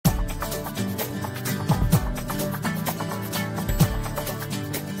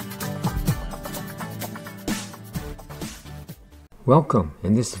Welcome.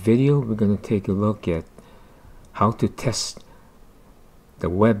 In this video we're going to take a look at how to test the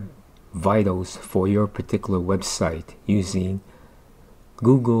web vitals for your particular website using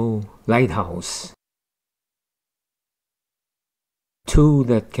Google Lighthouse, tool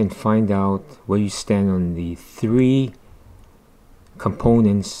that can find out where you stand on the three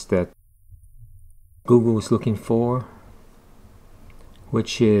components that Google is looking for,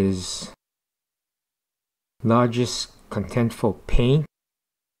 which is largest contentful paint,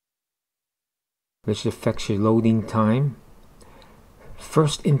 which affects your loading time,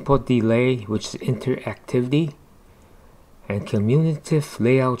 first input delay, which is interactivity, and cumulative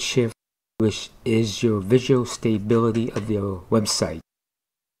layout shift, which is your visual stability of your website.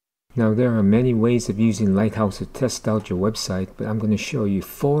 Now there are many ways of using Lighthouse to test out your website, but I'm going to show you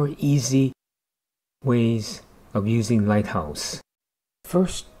 4 easy ways of using Lighthouse.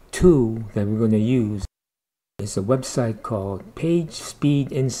 First tool that we're going to use is a website called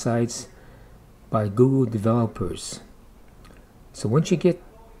Pagespeed Insights by Google developers. So once you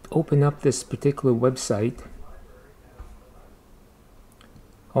open up this particular website,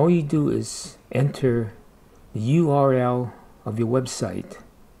 all you do is enter the URL of your website,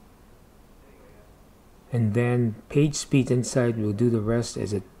 and then Pagespeed Insight will do the rest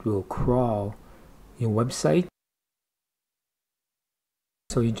as it will crawl your website.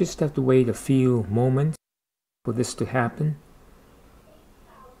 So you just have to wait a few moments for this to happen.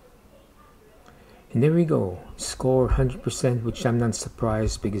 And there we go, score 100%, which I'm not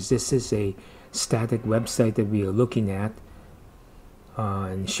surprised because this is a static website that we are looking at,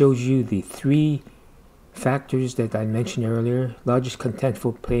 and shows you the 3 factors that I mentioned earlier: largest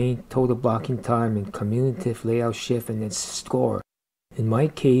contentful paint, total blocking time, and cumulative layout shift, and its score. In my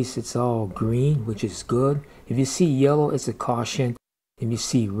case, it's all green, which is good. If you see yellow, it's a caution. If you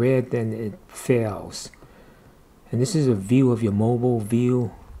see red, then it fails. And this is a view of your mobile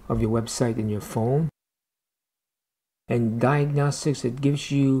view of your website in your phone. And diagnostics, it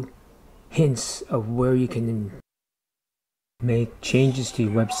gives you hints of where you can make changes to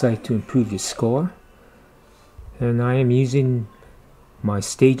your website to improve your score. And I am using my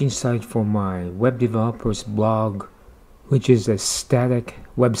staging site for my web developers blog, which is a static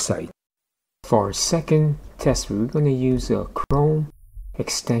website. For our second test, we're going to use a Chrome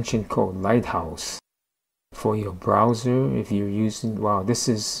extension called Lighthouse for your browser. If you're using, this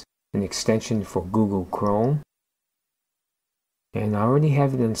is an extension for Google Chrome, and I already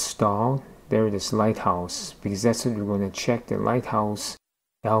have it installed. There it is, Lighthouse, because that's what we're going to check, the Lighthouse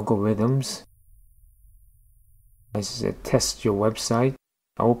algorithms as it tests your website.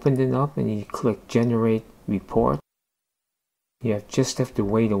 I opened it up and you click generate report. You just have to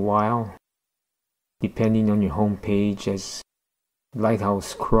wait a while depending on your home page as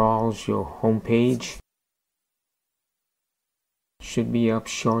Lighthouse crawls your home page. Should be up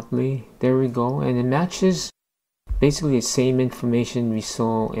shortly. There we go, and it matches basically the same information we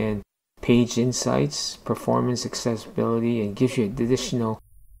saw in Page Insights, performance, accessibility, and gives you additional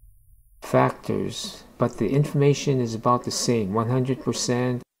factors, but the information is about the same,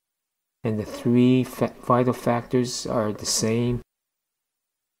 100%, and the 3 vital factors are the same.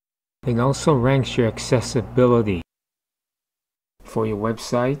 It also ranks your accessibility for your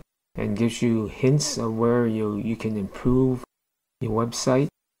website and gives you hints of where you can improve your website.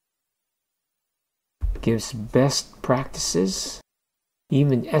 Gives best practices,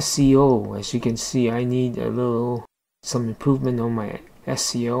 even SEO. As you can see, I need some improvement on my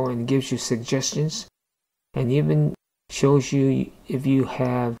SEO, and gives you suggestions, and even shows you if you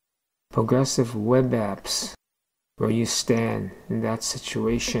have progressive web apps where you stand in that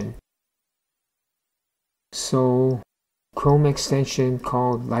situation. So Chrome extension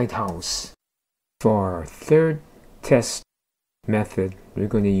called Lighthouse. For our third test method, we're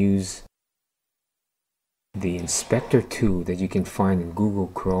going to use the inspector tool that you can find in Google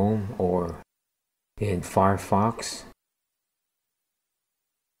Chrome or in Firefox.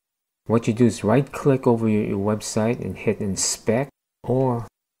 What you do is right click over your website and hit inspect, or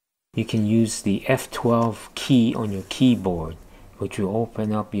you can use the F12 key on your keyboard, which will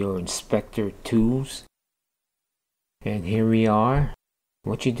open up your inspector tools. And here we are.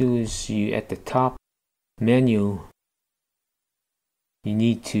 What you do is at the top menu, you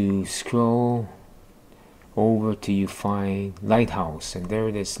need to scroll over till you find Lighthouse, and there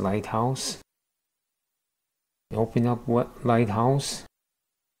it is, Lighthouse. Open up Lighthouse,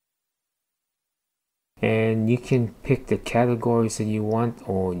 and you can pick the categories that you want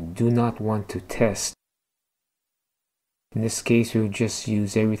or do not want to test. In this case, we'll just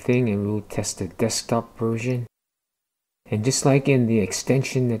use everything, and we'll test the desktop version. And just like in the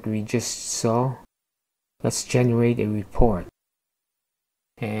extension that we just saw, let's generate a report.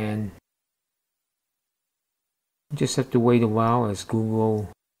 and you just have to wait a while as Google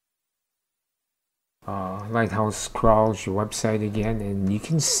Lighthouse crawls your website again, and you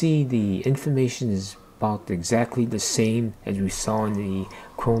can see the information is about exactly the same as we saw in the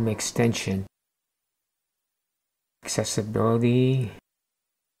Chrome extension. Accessibility,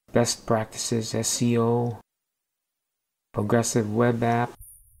 best practices, SEO, progressive web app.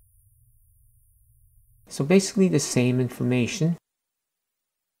 So basically the same information,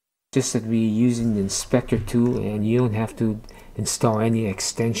 just that we're using the inspector tool and you don't have to install any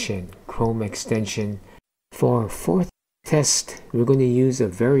extension, Chrome extension. For our fourth test, we're going to use a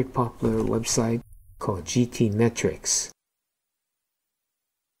very popular website called GTmetrix.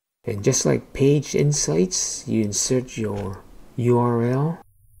 And just like Page Insights, you insert your URL,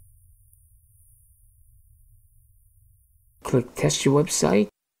 click test your website,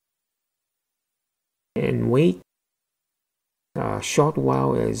 and wait a short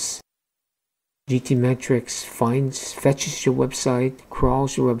while as GTmetrix fetches your website,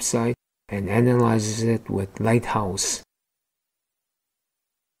 crawls your website, and analyzes it with Lighthouse.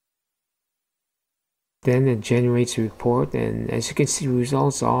 Then it generates a report, and as you can see, the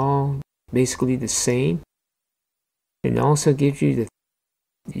results are all basically the same. And also gives you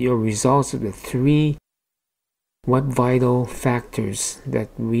your results of the 3 web vital factors that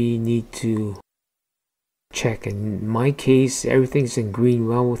we need to check. In my case, everything's in green,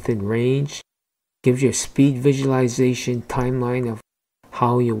 well within range. Gives you a speed visualization timeline of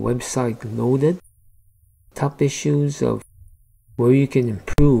how your website loaded, top issues of where you can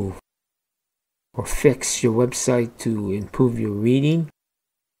improve or fix your website to improve your reading.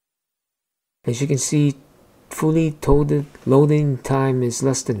 As you can see, fully loading time is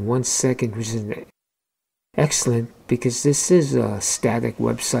less than 1 second, which is excellent because this is a static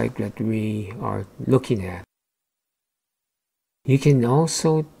website that we are looking at. You can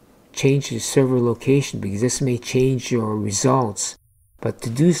also change the server location because this may change your results. But to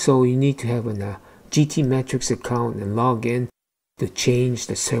do so, you need to have a GTmetrix account and log in to change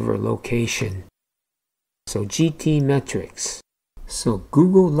the server location. So GTmetrix. So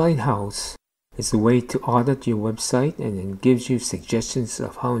Google Lighthouse is a way to audit your website, and it gives you suggestions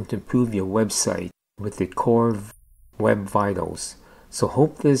of how to improve your website with the core web vitals. So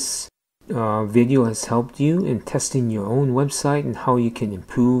hope this video has helped you in testing your own website and how you can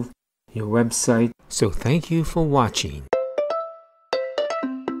improve your website. So thank you for watching.